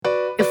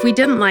If we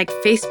didn't like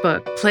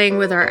Facebook playing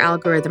with our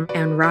algorithm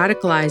and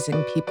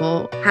radicalizing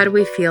people, how do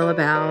we feel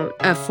about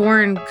a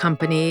foreign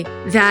company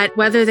that,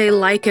 whether they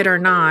like it or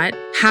not,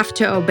 have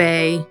to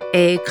obey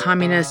a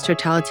communist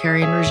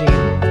totalitarian regime?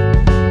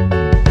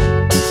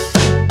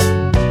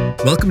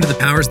 Welcome to the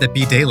Powers That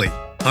Be Daily,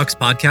 Huck's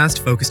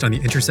podcast focused on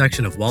the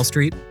intersection of Wall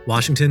Street,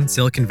 Washington,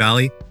 Silicon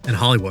Valley, and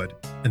Hollywood,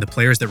 and the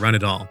players that run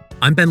it all.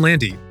 I'm Ben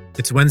Landy.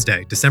 It's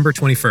Wednesday, December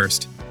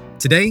 21st.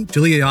 Today,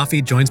 Julia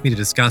Ioffe joins me to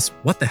discuss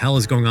what the hell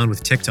is going on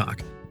with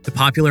TikTok, the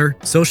popular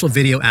social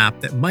video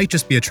app that might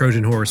just be a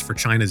Trojan horse for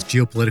China's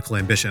geopolitical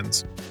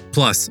ambitions.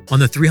 Plus,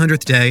 on the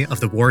 300th day of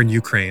the war in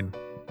Ukraine,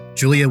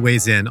 Julia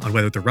weighs in on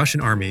whether the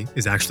Russian army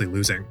is actually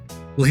losing.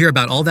 We'll hear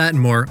about all that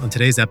and more on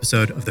today's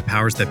episode of The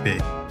Powers That Be.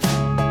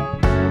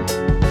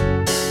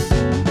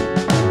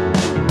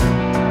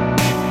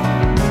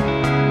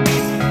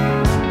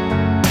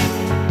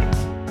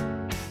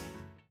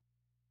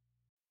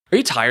 Are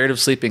you tired of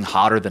sleeping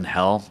hotter than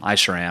hell? I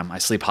sure am. I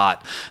sleep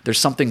hot. There's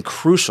something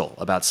crucial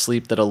about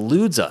sleep that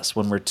eludes us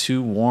when we're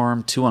too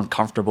warm, too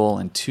uncomfortable,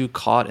 and too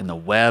caught in the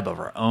web of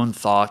our own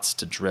thoughts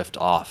to drift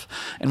off.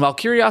 And while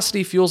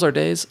curiosity fuels our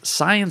days,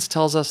 science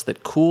tells us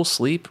that cool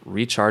sleep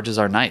recharges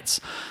our nights.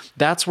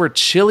 That's where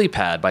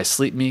ChiliPad by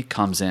Sleep Me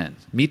comes in.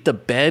 Meet the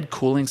bed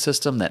cooling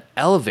system that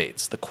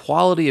elevates the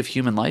quality of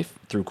human life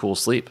through cool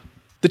sleep.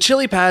 The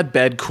ChiliPad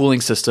bed cooling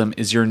system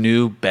is your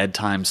new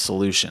bedtime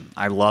solution.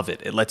 I love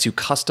it. It lets you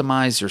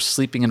customize your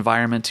sleeping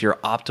environment to your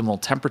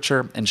optimal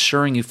temperature,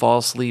 ensuring you fall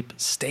asleep,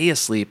 stay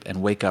asleep,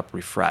 and wake up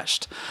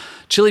refreshed.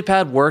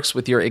 ChiliPad works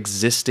with your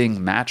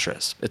existing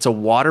mattress. It's a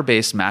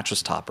water-based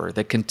mattress topper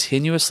that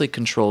continuously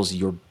controls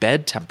your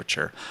bed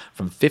temperature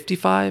from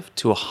 55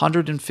 to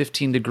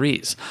 115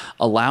 degrees,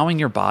 allowing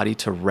your body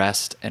to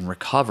rest and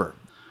recover.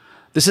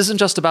 This isn't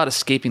just about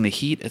escaping the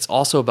heat, it's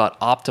also about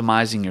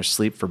optimizing your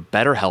sleep for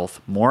better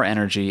health, more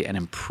energy, and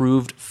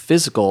improved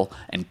physical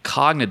and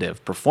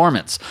cognitive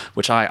performance,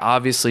 which I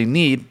obviously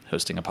need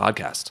hosting a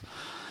podcast.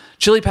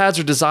 ChiliPads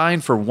are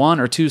designed for 1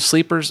 or 2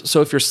 sleepers,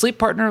 so if your sleep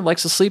partner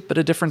likes to sleep at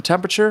a different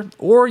temperature,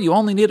 or you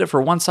only need it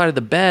for one side of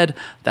the bed,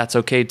 that's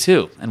okay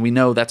too, and we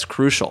know that's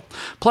crucial.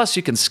 Plus,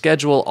 you can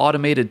schedule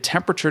automated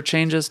temperature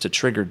changes to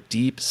trigger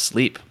deep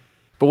sleep.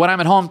 But when I'm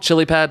at home,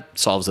 ChiliPad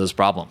solves those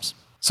problems.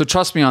 So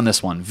trust me on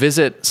this one.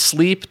 Visit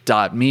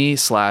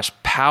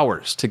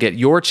sleep.me/powers to get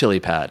your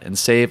ChiliPad and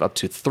save up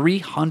to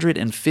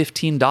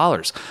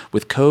 $315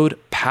 with code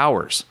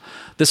POWERS.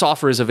 This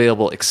offer is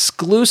available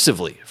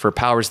exclusively for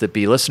Powers That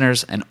Be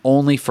listeners and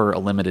only for a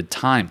limited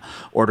time.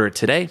 Order it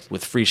today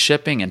with free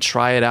shipping and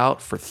try it out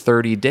for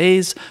 30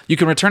 days. You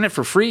can return it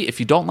for free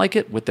if you don't like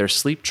it with their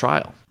sleep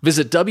trial.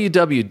 Visit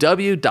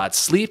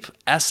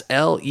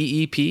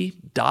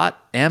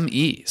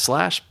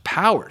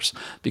www.sleep.me/powers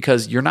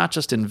because you're not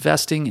just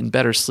investing in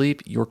better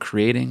sleep, you're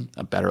creating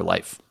a better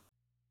life.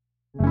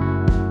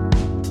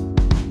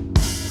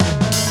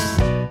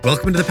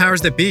 Welcome to the Powers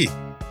That Be.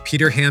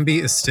 Peter Hamby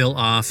is still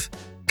off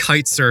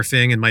kite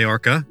surfing in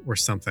Mallorca or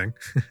something.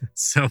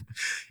 So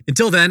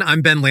until then,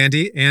 I'm Ben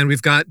Landy, and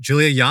we've got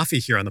Julia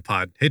Ioffe here on the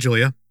pod. Hey,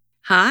 Julia.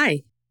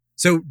 Hi.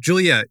 So,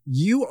 Julia,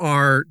 you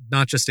are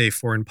not just a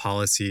foreign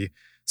policy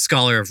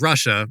scholar of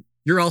Russia,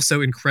 you're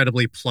also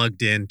incredibly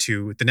plugged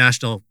into the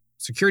national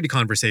security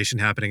conversation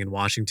happening in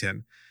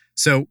Washington.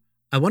 So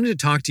I wanted to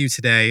talk to you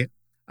today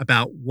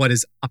about what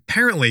is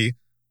apparently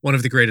one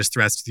of the greatest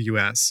threats to the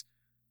U.S.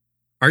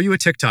 Are you a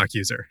TikTok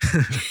user?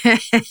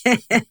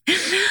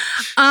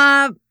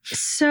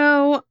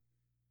 So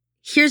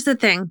here's the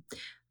thing.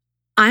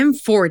 I'm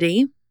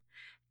 40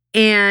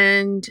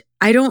 and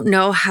I don't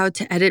know how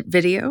to edit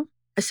video.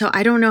 So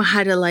I don't know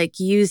how to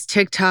use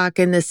TikTok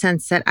in the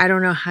sense that I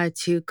don't know how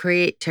to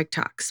create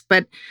TikToks.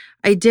 But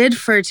I did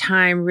for a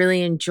time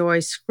really enjoy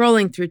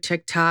scrolling through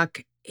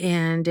TikTok,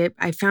 and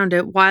I found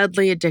it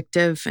wildly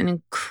addictive and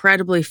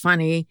incredibly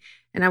funny.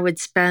 And I would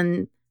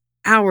spend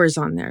hours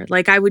on there.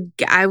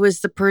 I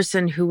was the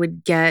person who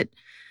would get,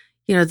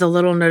 the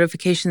little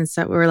notifications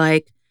that were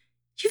like,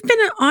 "You've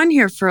been on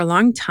here for a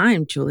long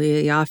time,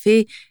 Julia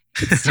Ioffe.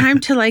 It's time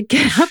to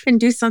get up and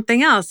do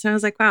something else." And I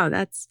was like, wow,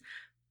 that's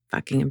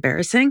fucking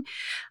embarrassing.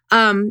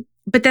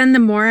 But then the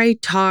more I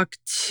talk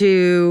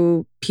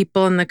to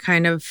people in the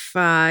kind of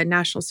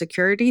national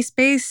security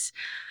space,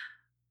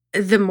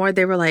 the more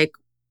they were like,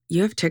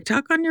 "You have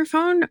TikTok on your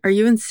phone? Are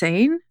you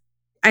insane?"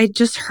 I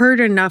just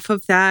heard enough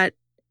of that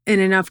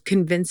and enough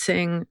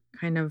convincing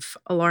kind of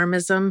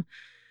alarmism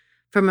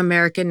from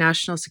American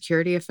national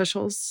security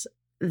officials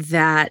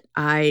that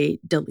I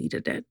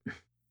deleted it.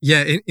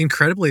 Yeah,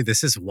 incredibly,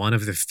 this is one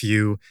of the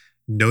few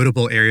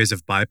notable areas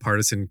of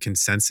bipartisan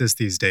consensus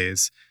these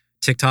days.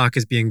 TikTok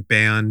is being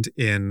banned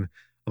in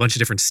a bunch of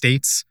different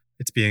states.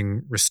 It's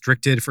being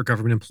restricted for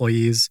government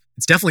employees.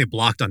 It's definitely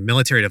blocked on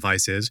military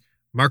devices.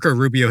 Marco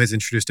Rubio has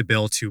introduced a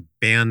bill to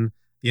ban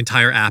the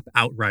entire app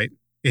outright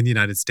in the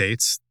United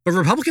States. But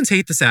Republicans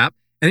hate this app,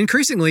 and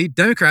increasingly,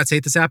 Democrats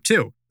hate this app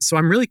too. So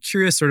I'm really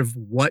curious sort of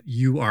what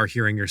you are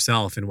hearing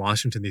yourself in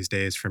Washington these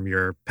days from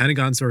your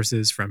Pentagon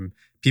sources, from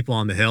people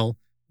on the Hill.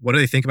 What do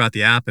they think about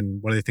the app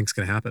and what do they think is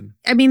going to happen?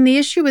 I mean, the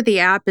issue with the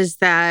app is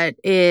that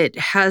it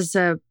has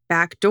a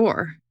back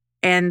door.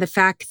 And the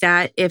fact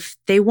that if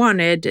they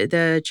wanted,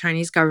 the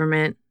Chinese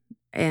government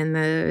and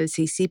the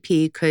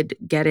CCP could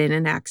get in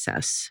and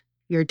access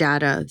your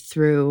data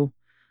through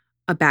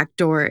a back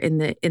door in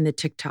the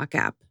TikTok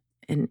app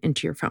and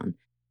into your phone.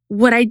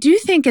 What I do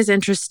think is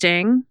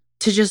interesting,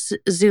 to just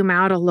zoom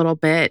out a little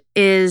bit,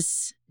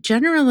 is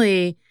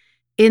generally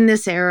in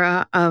this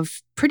era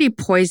of pretty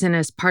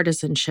poisonous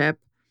partisanship,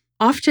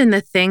 often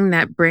the thing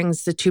that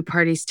brings the two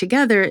parties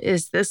together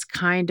is this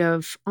kind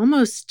of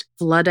almost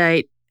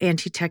Luddite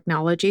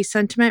anti-technology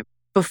sentiment.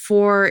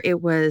 Before,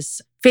 it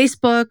was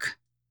Facebook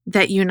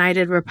that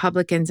united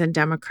Republicans and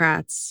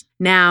Democrats.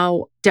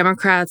 Now,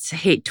 Democrats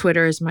hate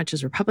Twitter as much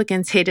as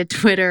Republicans hated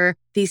Twitter.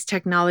 These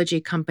technology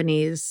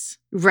companies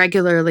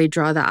regularly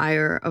draw the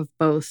ire of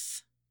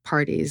both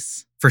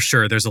parties. For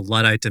sure, there's a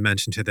Luddite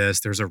dimension to this.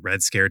 There's a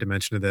Red Scare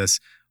dimension to this.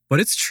 But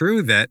it's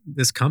true that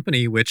this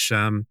company, which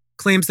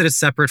claims that it's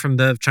separate from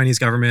the Chinese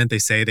government, they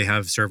say they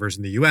have servers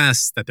in the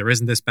US, that there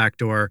isn't this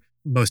backdoor.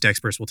 Most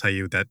experts will tell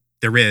you that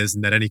there is,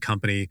 and that any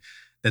company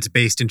that's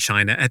based in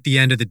China at the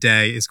end of the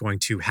day is going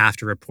to have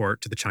to report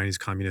to the Chinese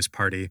Communist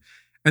Party.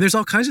 And there's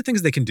all kinds of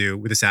things they can do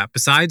with this app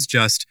besides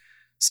just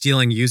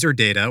stealing user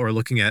data or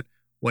looking at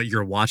what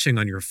you're watching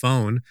on your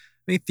phone.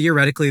 I mean,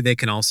 theoretically, they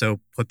can also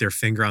put their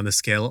finger on the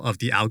scale of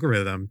the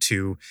algorithm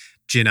to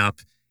gin up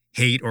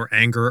hate or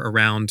anger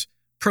around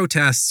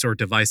protests or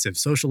divisive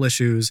social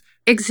issues.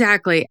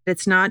 Exactly.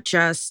 It's not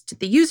just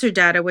the user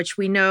data, which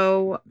we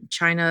know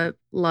China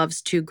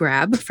loves to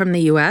grab from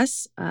the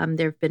US.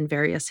 There have been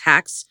various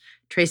hacks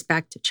traced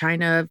back to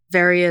China,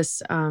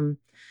 various, for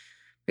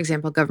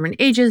example, government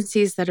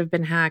agencies that have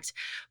been hacked.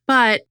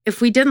 But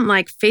if we didn't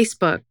like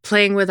Facebook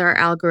playing with our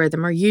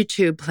algorithm or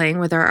YouTube playing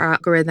with our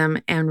algorithm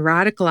and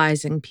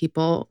radicalizing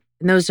people,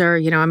 and those are,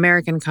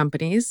 American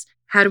companies,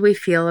 how do we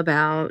feel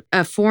about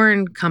a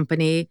foreign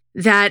company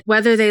that,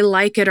 whether they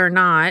like it or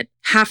not,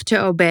 have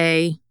to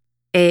obey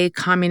a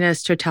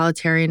communist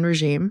totalitarian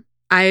regime?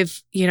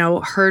 I've,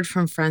 heard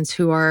from friends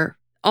who are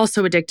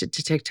also addicted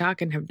to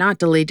TikTok and have not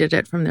deleted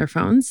it from their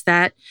phones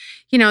that,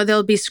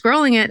 they'll be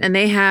scrolling it and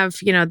they have,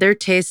 their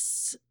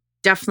tastes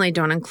definitely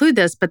don't include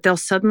this, but they'll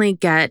suddenly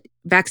get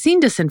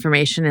vaccine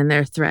disinformation in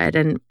their thread.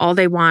 And all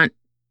they want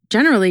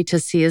generally to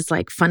see is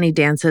like funny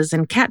dances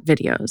and cat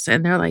videos.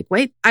 And they're like,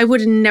 wait, I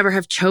would never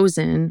have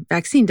chosen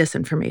vaccine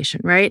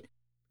disinformation, right?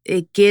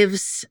 It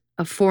gives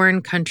a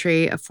foreign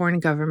country, a foreign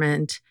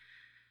government,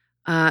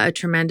 a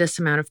tremendous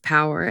amount of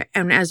power.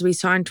 And as we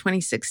saw in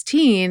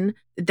 2016,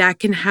 that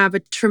can have a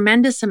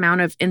tremendous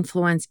amount of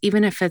influence,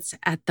 even if it's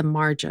at the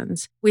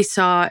margins. We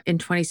saw in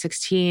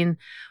 2016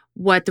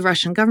 what the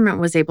Russian government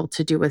was able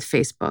to do with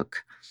Facebook.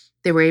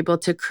 They were able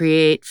to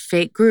create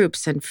fake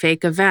groups and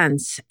fake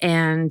events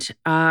and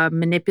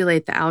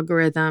manipulate the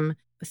algorithm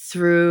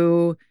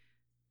through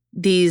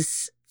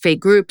these fake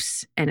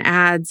groups and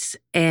ads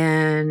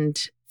and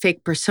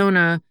fake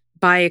persona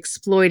by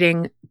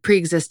exploiting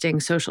pre-existing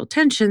social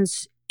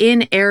tensions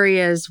in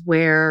areas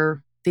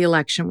where the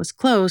election was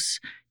close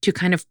to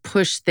kind of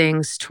push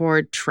things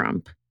toward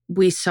Trump.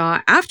 We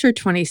saw after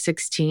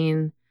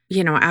 2016,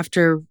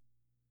 after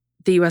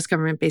the US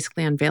government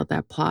basically unveiled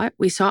that plot,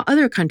 we saw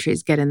other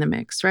countries get in the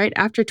mix, right?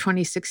 After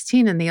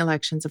 2016 and the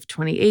elections of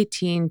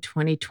 2018,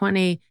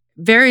 2020,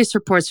 various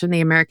reports from the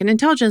American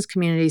intelligence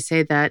community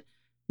say that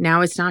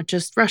now it's not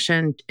just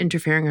Russia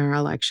interfering in our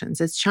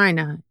elections. It's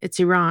China, it's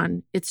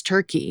Iran, it's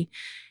Turkey,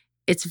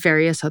 it's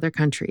various other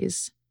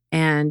countries.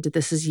 And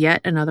this is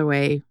yet another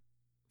way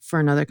for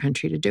another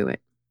country to do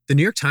it. The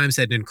New York Times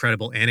had an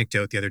incredible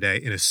anecdote the other day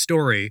in a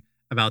story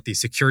about the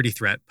security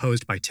threat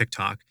posed by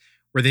TikTok,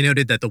 where they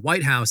noted that the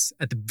White House,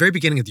 at the very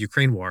beginning of the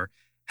Ukraine war,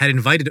 had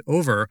invited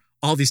over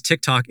all these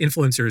TikTok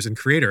influencers and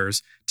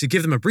creators to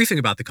give them a briefing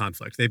about the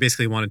conflict. They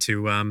basically wanted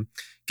to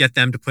get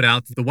them to put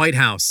out the White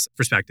House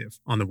perspective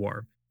on the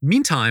war.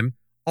 Meantime,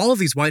 all of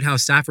these White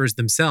House staffers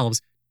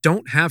themselves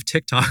don't have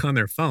TikTok on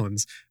their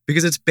phones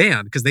because it's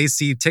banned, because they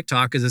see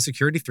TikTok as a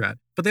security threat.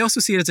 But they also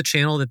see it as a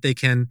channel that they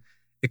can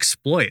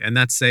exploit. And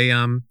that's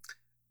an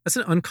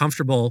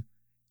uncomfortable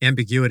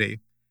ambiguity.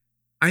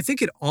 I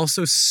think it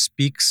also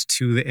speaks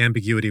to the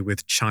ambiguity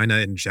with China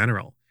in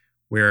general,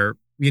 where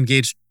we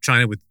engage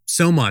China with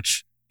so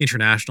much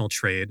international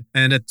trade.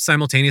 And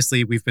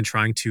simultaneously, we've been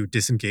trying to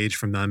disengage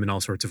from them in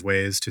all sorts of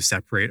ways to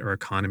separate our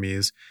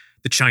economies.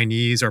 The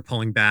Chinese are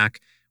pulling back.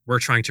 We're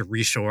trying to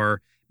reshore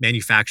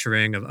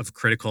manufacturing of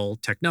critical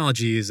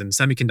technologies and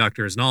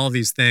semiconductors and all of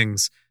these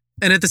things.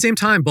 And at the same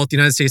time, both the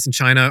United States and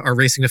China are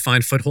racing to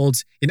find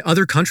footholds in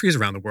other countries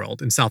around the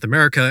world, in South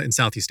America, in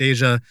Southeast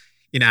Asia,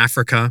 in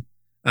Africa.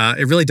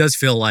 It really does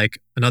feel like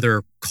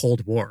another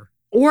Cold War.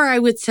 Or I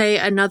would say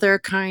another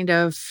kind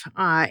of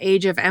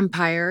age of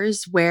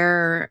empires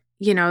where,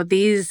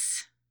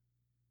 these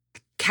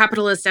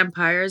capitalist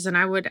empires, and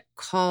I would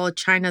call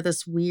China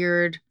this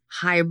weird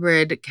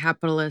hybrid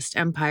capitalist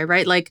empire,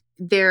 right? Like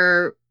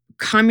they're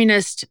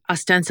communist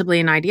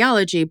ostensibly in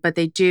ideology, but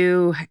they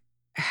do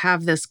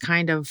have this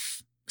kind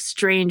of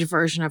strange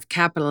version of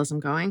capitalism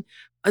going,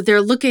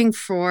 they're looking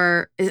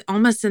for,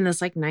 almost in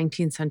this like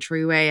 19th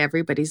century way,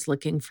 everybody's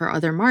looking for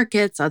other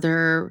markets,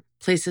 other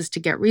places to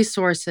get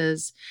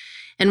resources.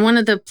 And one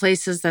of the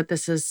places that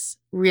this is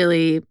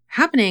really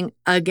happening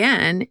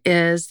again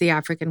is the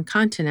African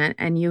continent.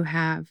 And you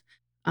have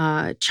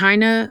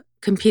China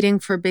competing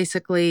for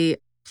basically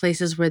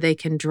places where they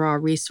can draw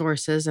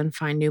resources and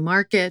find new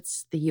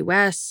markets, the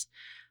US,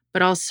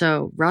 but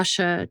also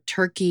Russia,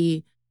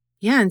 Turkey.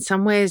 Yeah, in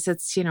some ways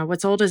it's,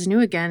 what's old is new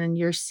again. And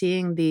you're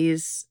seeing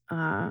these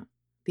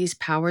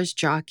powers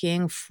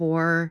jockeying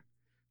for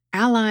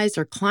allies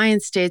or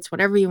client states,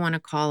 whatever you want to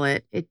call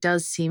it. It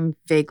does seem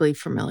vaguely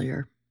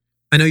familiar.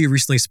 I know you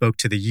recently spoke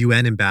to the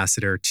UN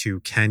ambassador to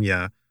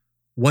Kenya.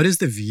 What is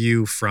the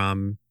view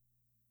from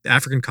the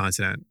African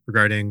continent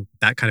regarding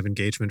that kind of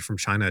engagement from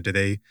China? Do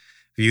they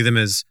view them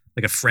as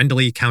like a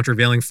friendly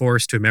countervailing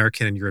force to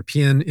American and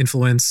European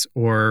influence,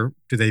 or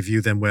do they view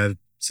them with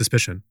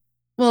suspicion?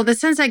 Well, the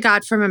sense I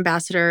got from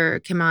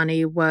Ambassador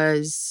Kimani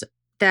was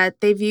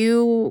that they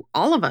view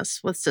all of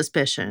us with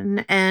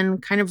suspicion,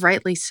 and kind of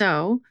rightly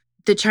so.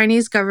 The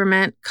Chinese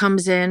government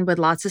comes in with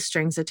lots of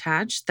strings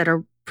attached that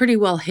are pretty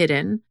well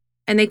hidden,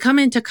 and they come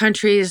into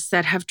countries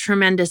that have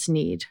tremendous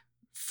need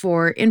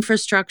for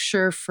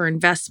infrastructure, for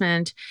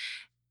investment,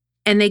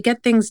 and they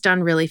get things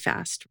done really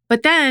fast.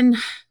 But then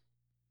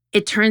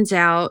it turns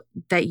out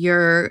that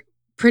you're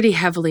pretty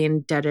heavily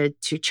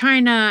indebted to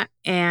China,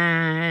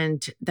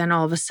 and then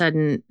all of a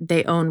sudden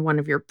they own one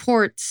of your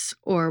ports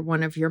or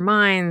one of your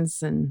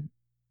mines, and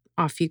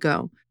off you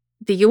go.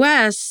 The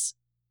US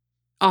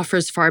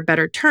offers far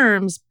better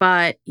terms,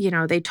 but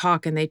they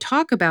talk and they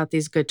talk about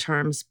these good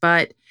terms,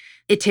 but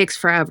it takes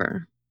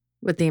forever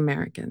with the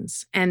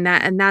Americans. And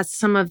that's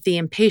some of the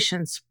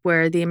impatience,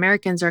 where the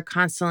Americans are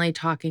constantly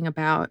talking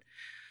about,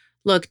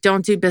 look,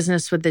 don't do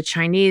business with the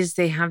Chinese.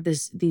 They have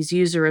these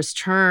usurious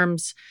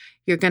terms.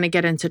 You're going to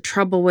get into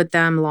trouble with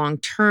them long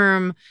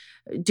term.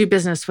 Do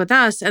business with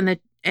us.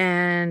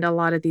 And a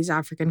lot of these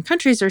African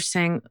countries are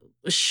saying,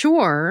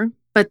 sure,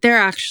 but they're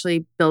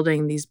actually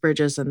building these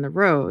bridges and the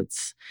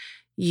roads.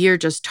 You're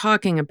just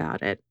talking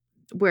about it.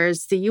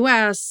 Whereas the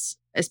US,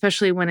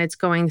 especially when it's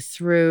going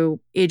through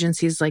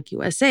agencies like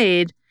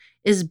USAID,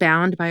 is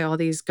bound by all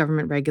these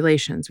government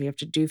regulations. We have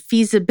to do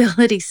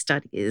feasibility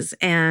studies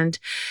and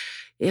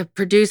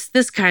produce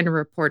this kind of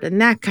report and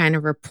that kind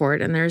of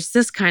report. And there's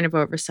this kind of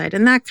oversight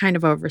and that kind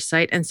of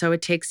oversight. And so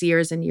it takes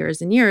years and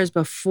years and years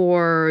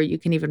before you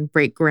can even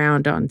break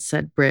ground on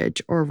said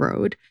bridge or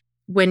road.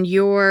 When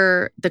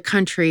you're the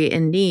country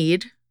in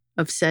need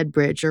of said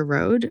bridge or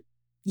road,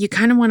 you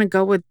kind of want to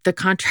go with the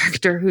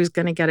contractor who's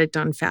going to get it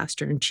done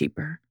faster and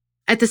cheaper.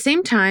 At the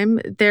same time,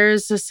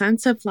 there's a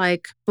sense of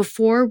like,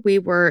 before we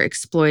were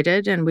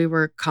exploited and we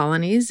were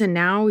colonies, and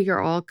now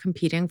you're all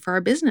competing for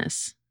our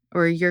business,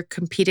 or you're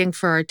competing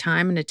for our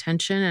time and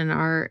attention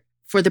and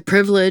for the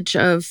privilege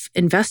of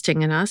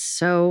investing in us.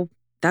 So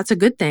that's a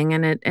good thing.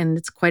 And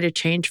it's quite a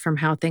change from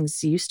how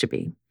things used to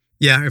be.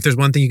 Yeah, if there's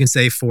one thing you can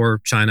say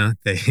for China,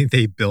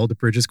 they build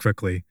bridges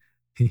quickly,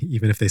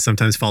 even if they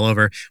sometimes fall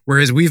over.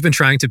 Whereas we've been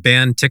trying to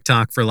ban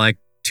TikTok for like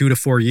 2 to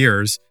 4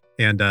 years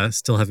and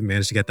still haven't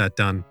managed to get that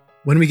done.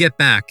 When we get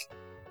back,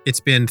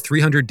 it's been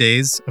 300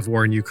 days of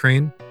war in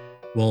Ukraine.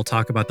 We'll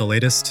talk about the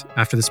latest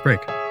after this break.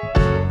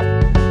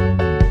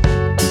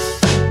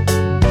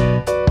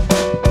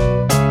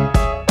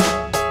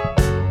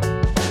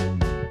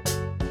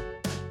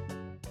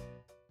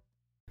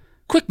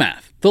 Quick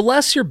math. The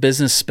less your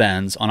business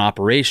spends on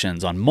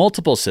operations, on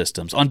multiple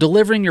systems, on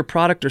delivering your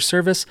product or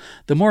service,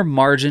 the more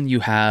margin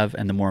you have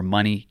and the more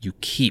money you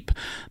keep.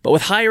 But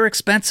with higher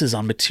expenses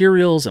on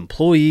materials,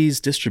 employees,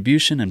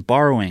 distribution, and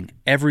borrowing,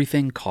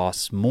 everything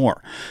costs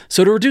more.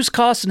 So to reduce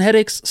costs and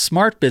headaches,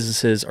 smart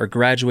businesses are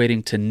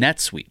graduating to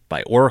NetSuite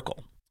by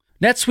Oracle.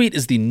 NetSuite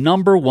is the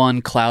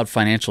 #1 cloud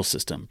financial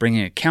system,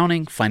 bringing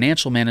accounting,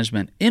 financial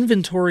management,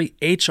 inventory,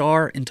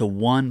 HR into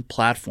one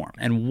platform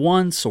and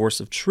one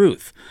source of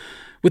truth.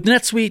 With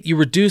NetSuite, you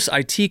reduce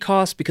IT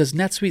costs because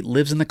NetSuite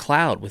lives in the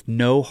cloud with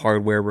no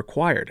hardware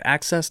required,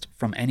 accessed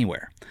from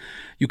anywhere.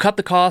 You cut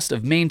the cost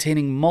of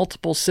maintaining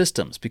multiple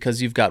systems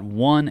because you've got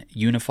one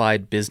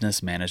unified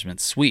business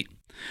management suite.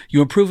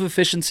 You improve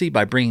efficiency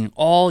by bringing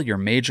all your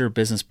major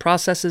business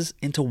processes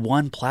into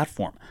one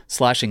platform,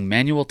 slashing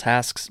manual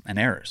tasks and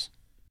errors.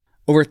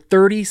 Over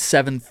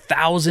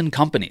 37,000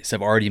 companies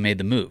have already made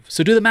the move,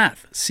 so do the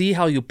math. See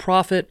how you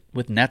profit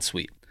with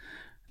NetSuite.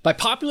 By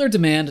popular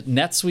demand,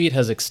 NetSuite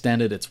has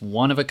extended its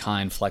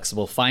one-of-a-kind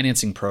flexible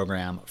financing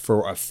program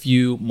for a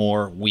few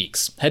more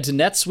weeks. Head to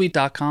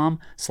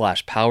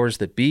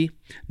netsuite.com/powersthatbe,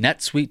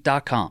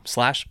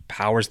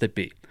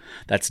 netsuite.com/powersthatbe.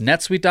 That's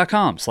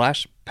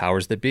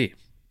netsuite.com/powersthatbe.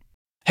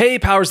 Hey,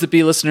 Powers That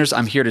Be listeners,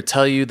 I'm here to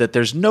tell you that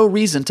there's no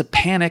reason to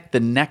panic the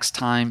next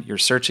time you're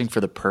searching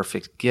for the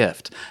perfect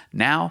gift.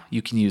 Now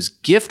you can use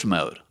gift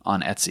mode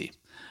on Etsy.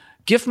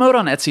 Gift Mode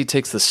on Etsy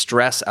takes the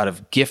stress out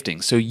of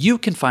gifting so you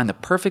can find the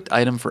perfect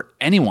item for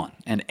anyone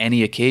and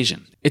any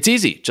occasion. It's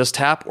easy. Just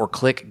tap or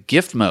click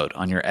Gift Mode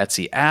on your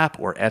Etsy app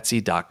or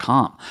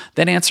Etsy.com.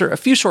 Then answer a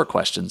few short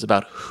questions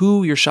about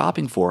who you're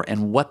shopping for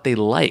and what they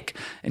like.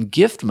 And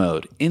Gift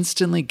Mode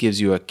instantly gives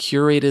you a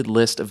curated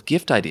list of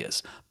gift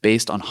ideas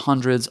based on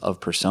hundreds of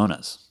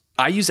personas.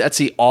 I use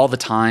Etsy all the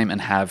time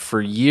and have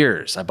for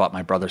years. I bought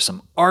my brother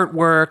some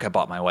artwork. I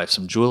bought my wife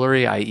some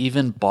jewelry. I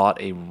even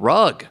bought a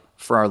rug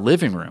for our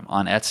living room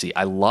on Etsy.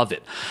 I love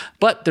it.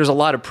 But there's a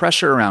lot of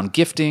pressure around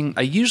gifting.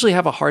 I usually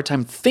have a hard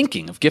time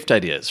thinking of gift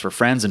ideas for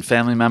friends and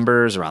family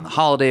members around the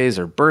holidays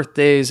or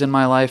birthdays in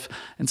my life.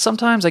 And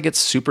sometimes I get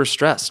super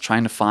stressed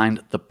trying to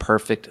find the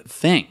perfect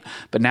thing.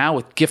 But now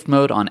with Gift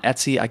Mode on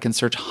Etsy, I can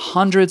search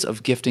hundreds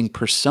of gifting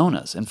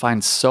personas and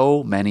find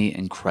so many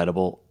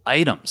incredible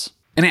items.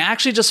 And I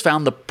actually just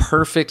found the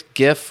perfect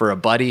gift for a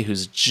buddy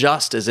who's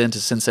just as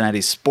into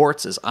Cincinnati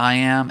sports as I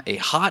am, a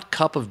hot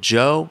cup of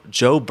Joe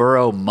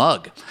Burrow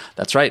mug.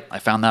 That's right, I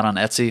found that on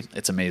Etsy.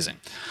 It's amazing.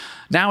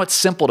 Now it's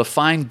simple to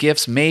find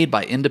gifts made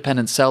by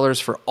independent sellers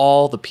for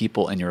all the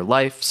people in your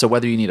life. So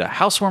whether you need a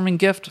housewarming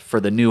gift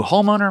for the new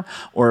homeowner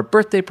or a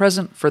birthday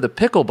present for the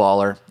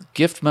pickleballer,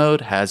 Gift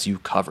Mode has you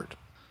covered.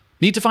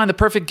 Need to find the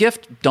perfect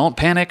gift? Don't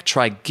panic.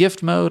 Try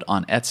Gift Mode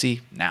on Etsy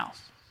now.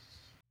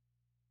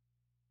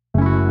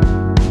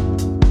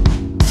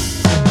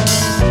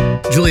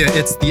 Julia,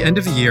 it's the end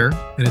of the year,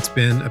 and it's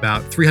been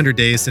about 300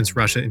 days since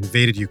Russia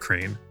invaded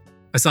Ukraine.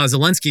 I saw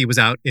Zelensky was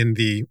out in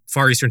the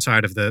far eastern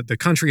side of the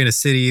country in a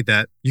city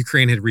that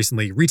Ukraine had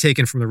recently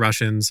retaken from the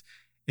Russians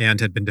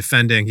and had been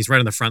defending. He's right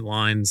on the front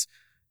lines,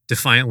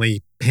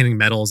 defiantly pinning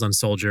medals on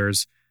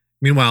soldiers.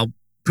 Meanwhile,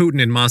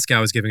 Putin in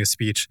Moscow is giving a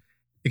speech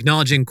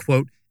acknowledging,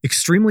 quote,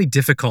 extremely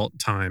difficult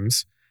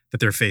times that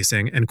they're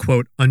facing and,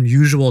 quote,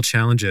 unusual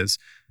challenges.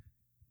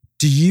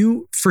 Do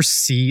you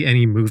foresee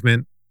any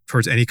movement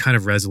towards any kind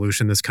of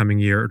resolution this coming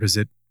year, or does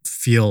it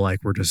feel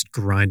like we're just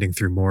grinding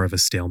through more of a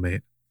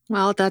stalemate?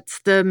 Well, that's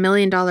the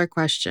million-dollar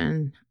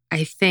question.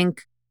 I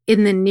think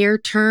in the near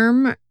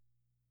term,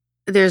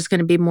 there's going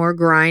to be more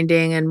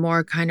grinding and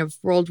more kind of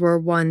World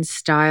War I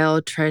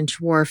style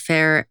trench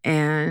warfare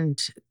and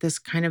this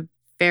kind of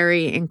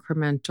very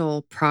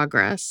incremental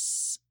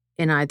progress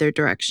in either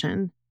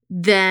direction.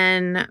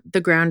 Then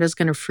the ground is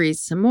going to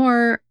freeze some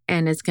more,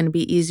 and it's going to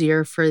be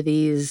easier for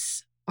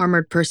these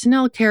armored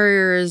personnel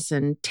carriers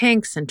and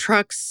tanks and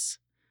trucks,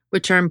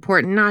 which are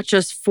important not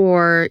just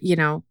for,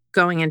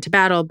 going into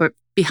battle, but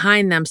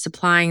behind them,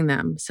 supplying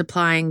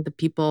the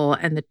people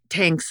and the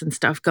tanks and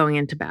stuff going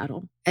into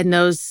battle. And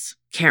those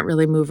can't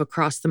really move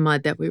across the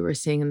mud that we were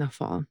seeing in the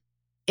fall.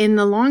 In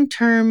the long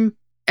term,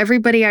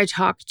 everybody I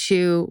talk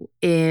to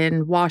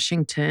in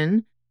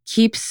Washington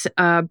keeps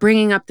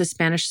bringing up the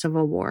Spanish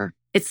Civil War.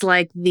 It's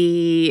like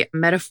the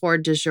metaphor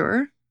du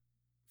jour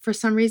for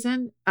some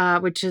reason,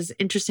 which is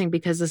interesting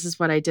because this is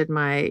what I did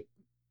my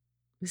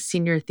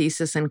senior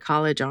thesis in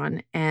college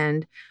on,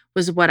 and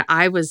was what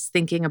I was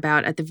thinking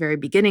about at the very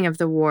beginning of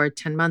the war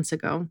 10 months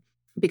ago,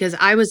 because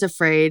I was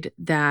afraid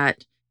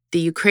that the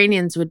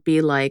Ukrainians would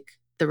be like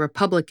the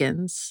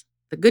Republicans,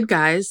 the good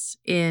guys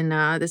in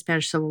the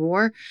Spanish Civil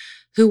War,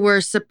 who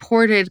were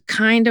supported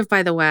kind of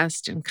by the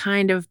West and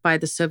kind of by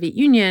the Soviet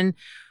Union,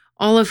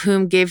 all of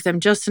whom gave them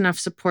just enough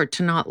support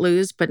to not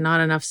lose, but not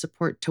enough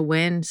support to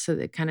win. So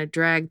they kind of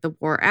dragged the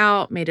war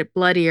out, made it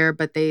bloodier,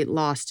 but they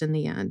lost in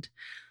the end.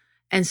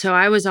 And so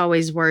I was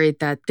always worried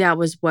that that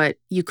was what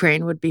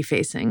Ukraine would be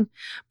facing.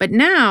 But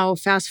now,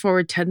 fast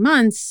forward 10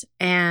 months,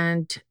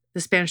 and the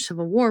Spanish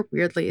Civil War,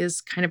 weirdly,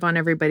 is kind of on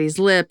everybody's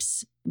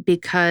lips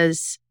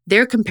because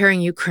they're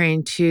comparing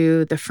Ukraine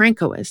to the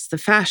Francoists, the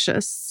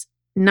fascists,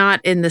 not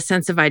in the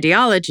sense of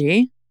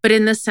ideology, but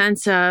in the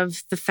sense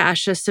of the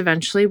fascists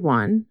eventually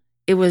won.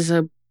 It was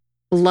a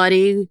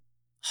bloody,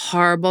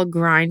 horrible,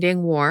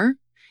 grinding war.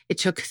 It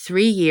took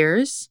 3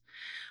 years,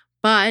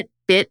 but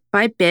bit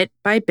by bit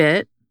by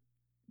bit,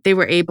 they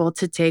were able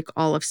to take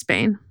all of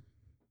Spain,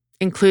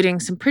 including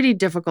some pretty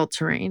difficult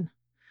terrain.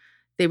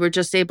 They were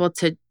just able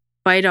to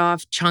bite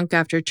off chunk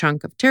after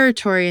chunk of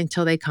territory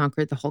until they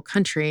conquered the whole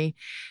country.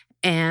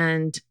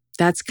 And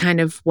that's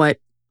kind of what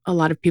a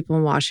lot of people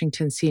in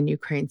Washington see in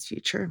Ukraine's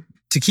future.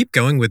 To keep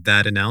going with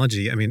that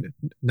analogy, I mean,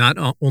 not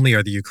only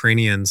are the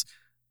Ukrainians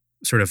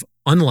sort of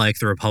unlike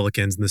the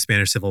Republicans in the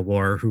Spanish Civil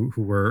War, who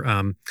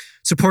were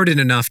supported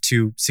enough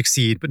to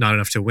succeed, but not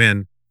enough to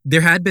win,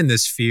 there had been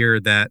this fear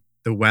that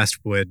the West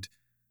would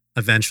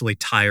eventually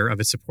tire of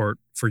its support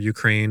for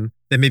Ukraine,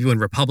 that maybe when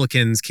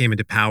Republicans came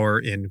into power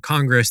in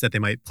Congress, that they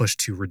might push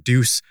to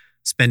reduce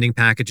spending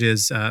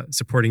packages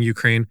supporting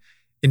Ukraine.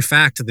 In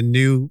fact, the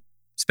new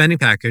spending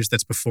package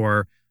that's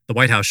before the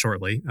White House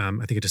shortly, I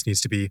think it just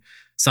needs to be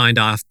signed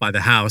off by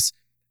the House,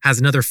 has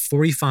another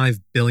 $45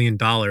 billion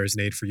in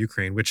aid for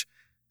Ukraine, which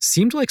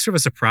seemed like sort of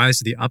a surprise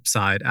to the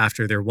upside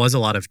after there was a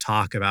lot of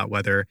talk about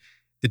whether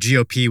the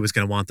GOP was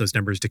going to want those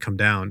numbers to come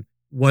down.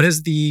 What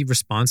has the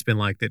response been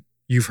like that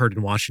you've heard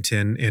in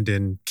Washington and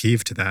in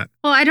Kyiv to that?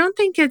 Well, I don't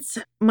think it's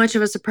much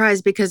of a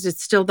surprise because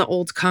it's still the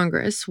old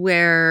Congress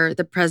where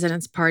the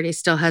president's party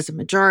still has a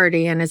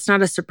majority. And it's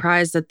not a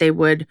surprise that they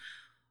would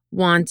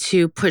want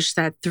to push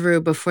that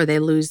through before they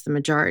lose the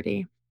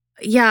majority.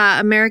 Yeah,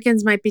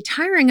 Americans might be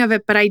tiring of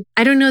it, but I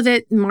don't know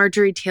that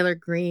Marjorie Taylor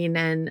Greene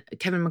and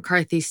Kevin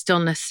McCarthy still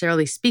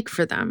necessarily speak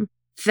for them.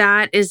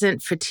 That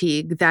isn't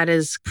fatigue. That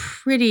is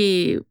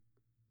pretty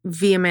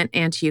vehement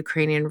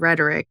anti-Ukrainian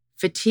rhetoric.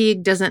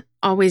 Fatigue doesn't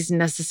always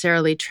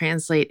necessarily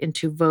translate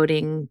into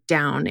voting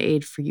down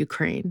aid for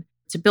Ukraine.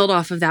 To build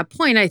off of that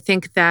point, I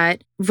think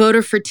that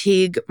voter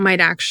fatigue might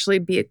actually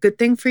be a good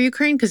thing for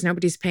Ukraine because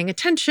nobody's paying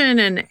attention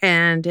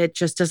and it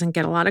just doesn't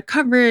get a lot of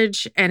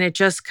coverage and it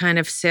just kind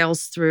of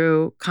sails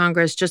through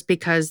Congress just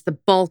because the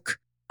bulk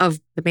of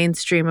the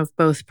mainstream of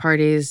both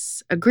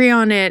parties agree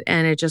on it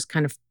and it just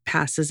kind of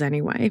passes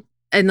anyway.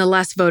 And the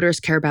less voters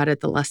care about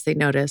it, the less they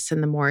notice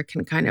and the more it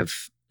can kind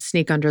of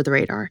sneak under the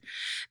radar.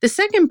 The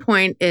second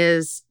point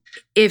is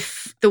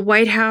if the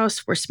White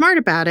House were smart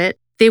about it,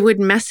 they would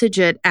message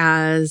it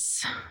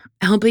as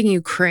helping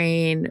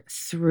Ukraine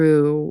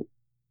through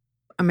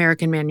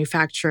American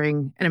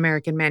manufacturing and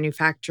American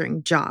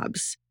manufacturing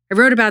jobs. I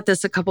wrote about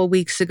this a couple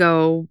weeks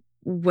ago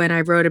when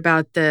I wrote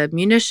about the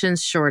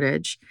munitions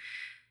shortage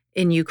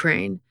in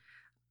Ukraine.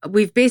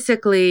 We've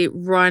basically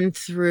run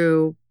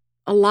through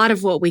a lot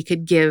of what we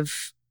could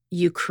give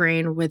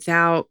Ukraine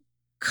without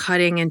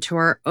cutting into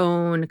our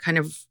own kind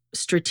of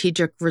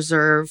strategic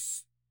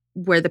reserve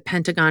where the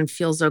Pentagon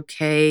feels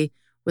okay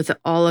with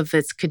all of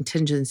its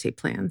contingency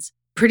plans.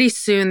 Pretty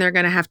soon, they're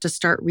going to have to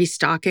start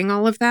restocking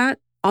all of that.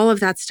 All of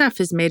that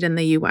stuff is made in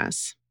the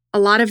U.S. A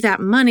lot of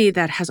that money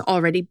that has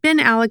already been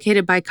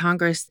allocated by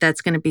Congress that's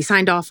going to be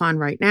signed off on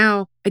right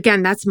now,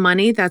 again, that's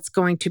money that's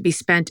going to be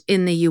spent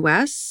in the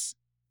U.S.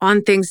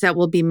 on things that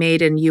will be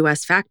made in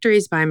U.S.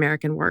 factories by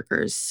American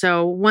workers.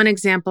 So one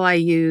example I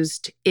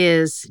used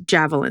is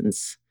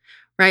javelins,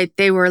 right?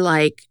 They were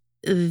like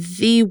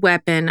the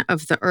weapon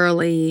of the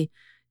early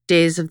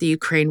days of the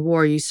Ukraine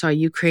war. You saw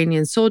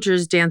Ukrainian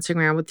soldiers dancing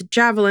around with the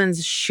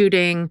javelins,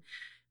 shooting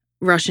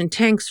Russian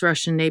tanks,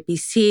 Russian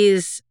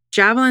APCs.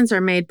 Javelins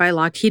are made by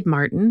Lockheed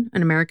Martin,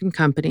 an American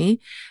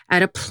company,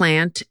 at a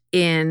plant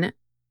in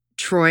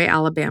Troy,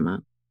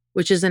 Alabama,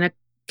 which is in a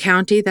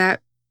county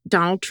that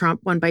Donald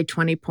Trump won by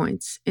 20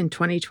 points in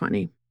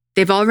 2020.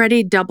 They've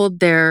already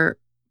doubled their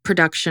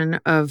production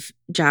of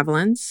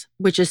javelins,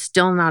 which is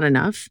still not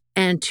enough.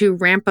 And to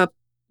ramp up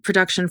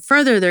production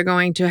further, they're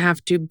going to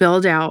have to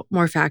build out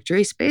more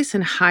factory space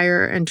and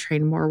hire and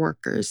train more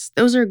workers.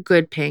 Those are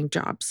good paying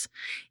jobs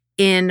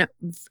in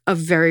a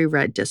very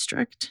red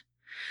district.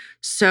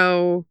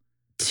 So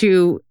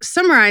to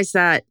summarize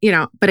that,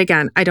 but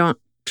again, I don't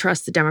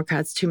trust the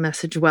Democrats to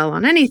message well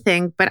on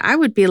anything, but I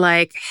would be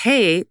like,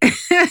 hey,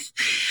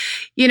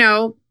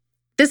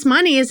 this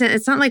money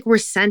it's not like we're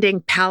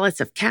sending pallets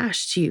of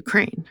cash to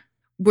Ukraine,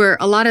 where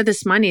a lot of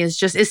this money is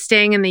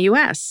staying in the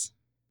US.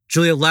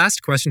 Julia,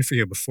 last question for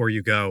you before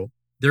you go.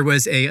 There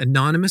was an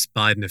anonymous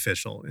Biden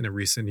official in a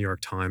recent New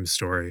York Times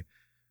story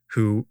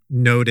who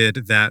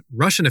noted that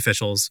Russian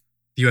officials,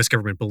 the U.S.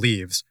 government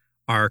believes,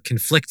 are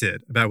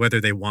conflicted about whether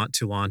they want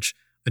to launch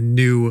a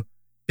new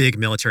big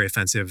military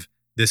offensive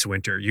this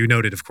winter. You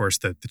noted, of course,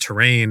 the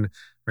terrain.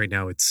 Right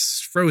now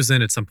it's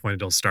frozen. At some point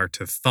it'll start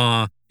to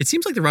thaw. It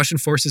seems like the Russian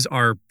forces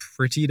are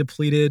pretty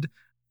depleted,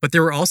 but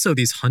there were also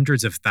these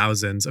hundreds of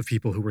thousands of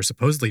people who were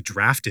supposedly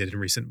drafted in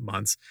recent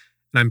months.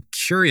 And I'm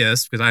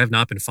curious, because I have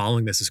not been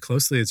following this as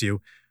closely as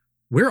you,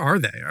 where are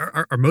they?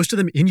 Are most of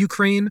them in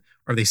Ukraine?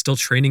 Are they still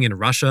training in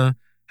Russia?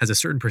 Has a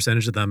certain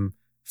percentage of them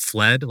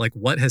fled? Like,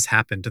 what has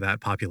happened to that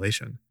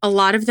population? A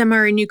lot of them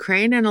are in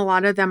Ukraine, and a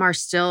lot of them are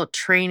still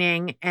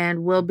training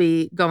and will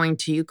be going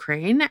to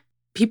Ukraine.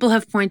 People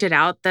have pointed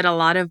out that a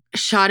lot of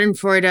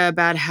schadenfreude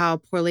about how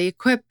poorly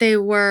equipped they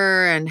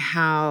were and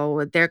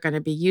how they're going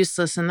to be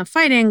useless in the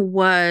fighting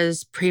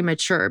was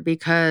premature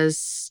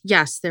because,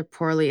 yes, they're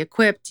poorly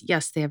equipped.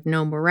 Yes, they have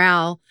no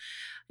morale.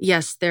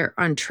 Yes, they're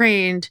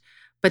untrained,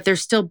 but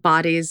there's still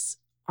bodies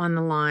on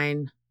the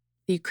line.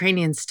 The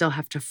Ukrainians still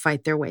have to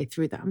fight their way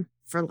through them,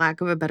 for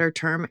lack of a better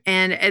term.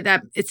 And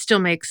that it still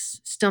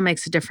makes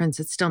a difference.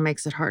 It still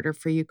makes it harder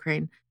for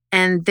Ukraine.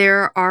 And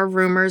there are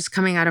rumors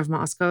coming out of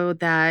Moscow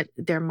that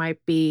there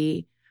might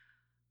be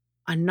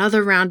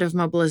another round of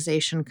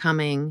mobilization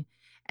coming,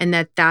 and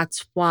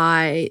that's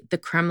why the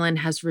Kremlin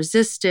has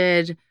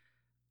resisted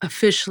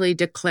officially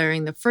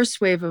declaring the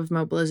first wave of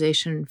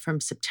mobilization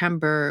from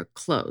September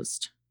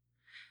closed.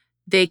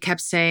 They kept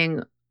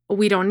saying,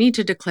 we don't need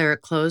to declare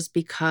it closed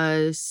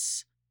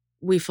because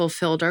we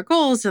fulfilled our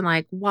goals, and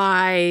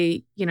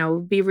why, it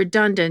would be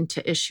redundant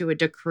to issue a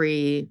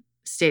decree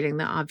stating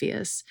the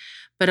obvious.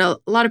 But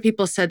a lot of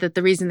people said that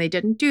the reason they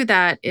didn't do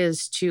that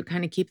is to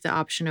kind of keep the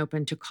option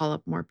open to call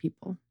up more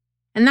people.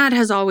 And that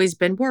has always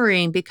been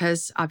worrying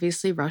because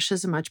obviously Russia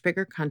is a much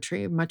bigger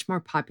country, a much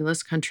more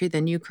populous country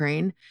than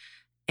Ukraine,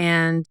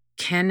 and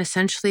can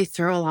essentially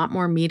throw a lot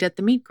more meat at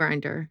the meat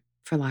grinder,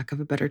 for lack of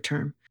a better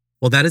term.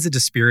 Well, that is a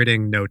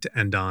dispiriting note to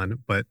end on.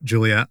 But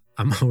Julia,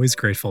 I'm always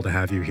grateful to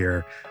have you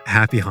here.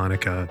 Happy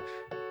Hanukkah,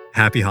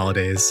 happy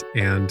holidays,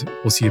 and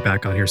we'll see you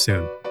back on here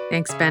soon.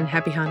 Thanks, Ben.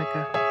 Happy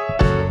Hanukkah.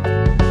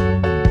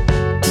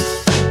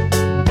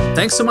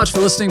 Thanks so much for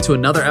listening to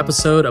another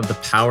episode of The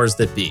Powers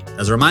That Be.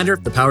 As a reminder,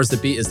 The Powers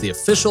That Be is the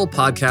official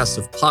podcast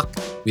of Puck.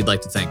 We'd like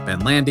to thank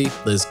Ben Landy,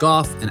 Liz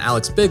Goff, and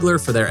Alex Bigler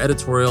for their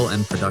editorial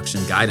and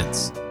production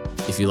guidance.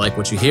 If you like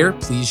what you hear,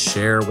 please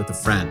share with a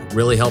friend. It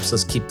really helps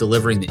us keep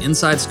delivering the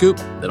inside scoop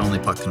that only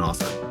Puck can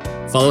offer.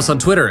 Follow us on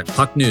Twitter at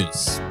Puck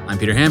News. I'm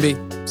Peter Hamby.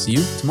 See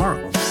you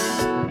tomorrow.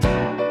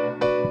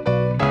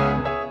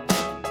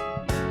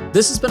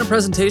 This has been a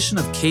presentation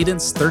of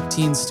Cadence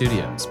 13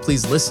 Studios.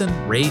 Please listen,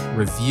 rate,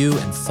 review,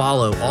 and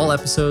follow all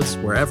episodes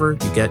wherever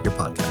you get your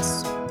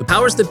podcasts. The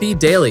Powers That Be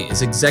Daily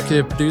is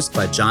executive produced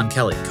by John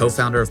Kelly,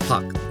 co-founder of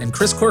Puck, and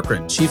Chris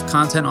Corcoran, chief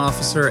content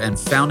officer and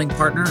founding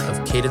partner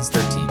of Cadence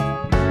 13.